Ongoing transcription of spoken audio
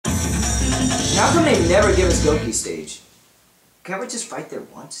How come they never give us Goki stage? Can't we just fight there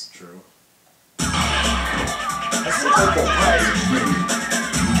once? True. Let's just fight there once.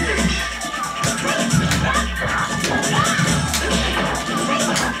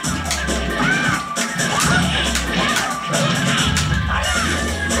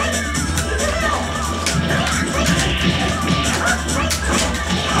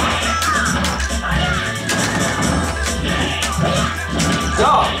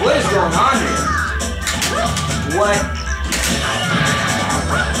 Dog, what is going on here? What?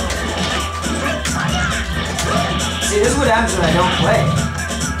 See, this is what happens when I don't play.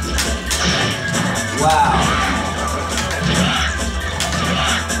 Wow.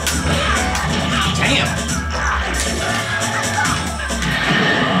 Damn.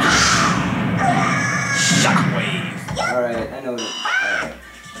 Shockwave. Alright, I know it.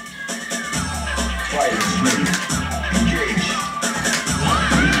 Alright.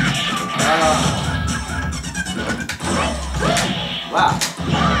 Wow.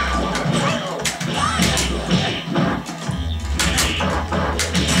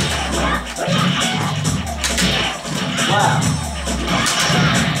 Wow.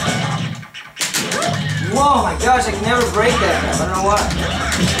 Whoa, my gosh, I can never break that crap. I don't know why.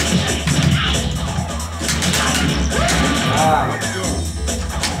 Wow.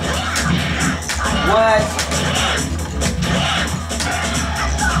 What?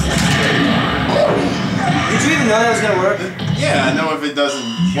 Did you even know that was gonna work? Yeah, I know if it doesn't.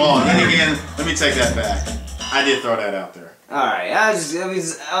 Well, then again, let me take that back. I did throw that out there. Alright,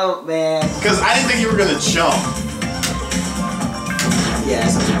 oh man. Because I didn't think you were gonna jump. Yeah,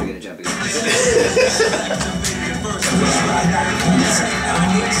 it's not gonna be gonna jump again.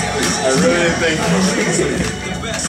 I really didn't think.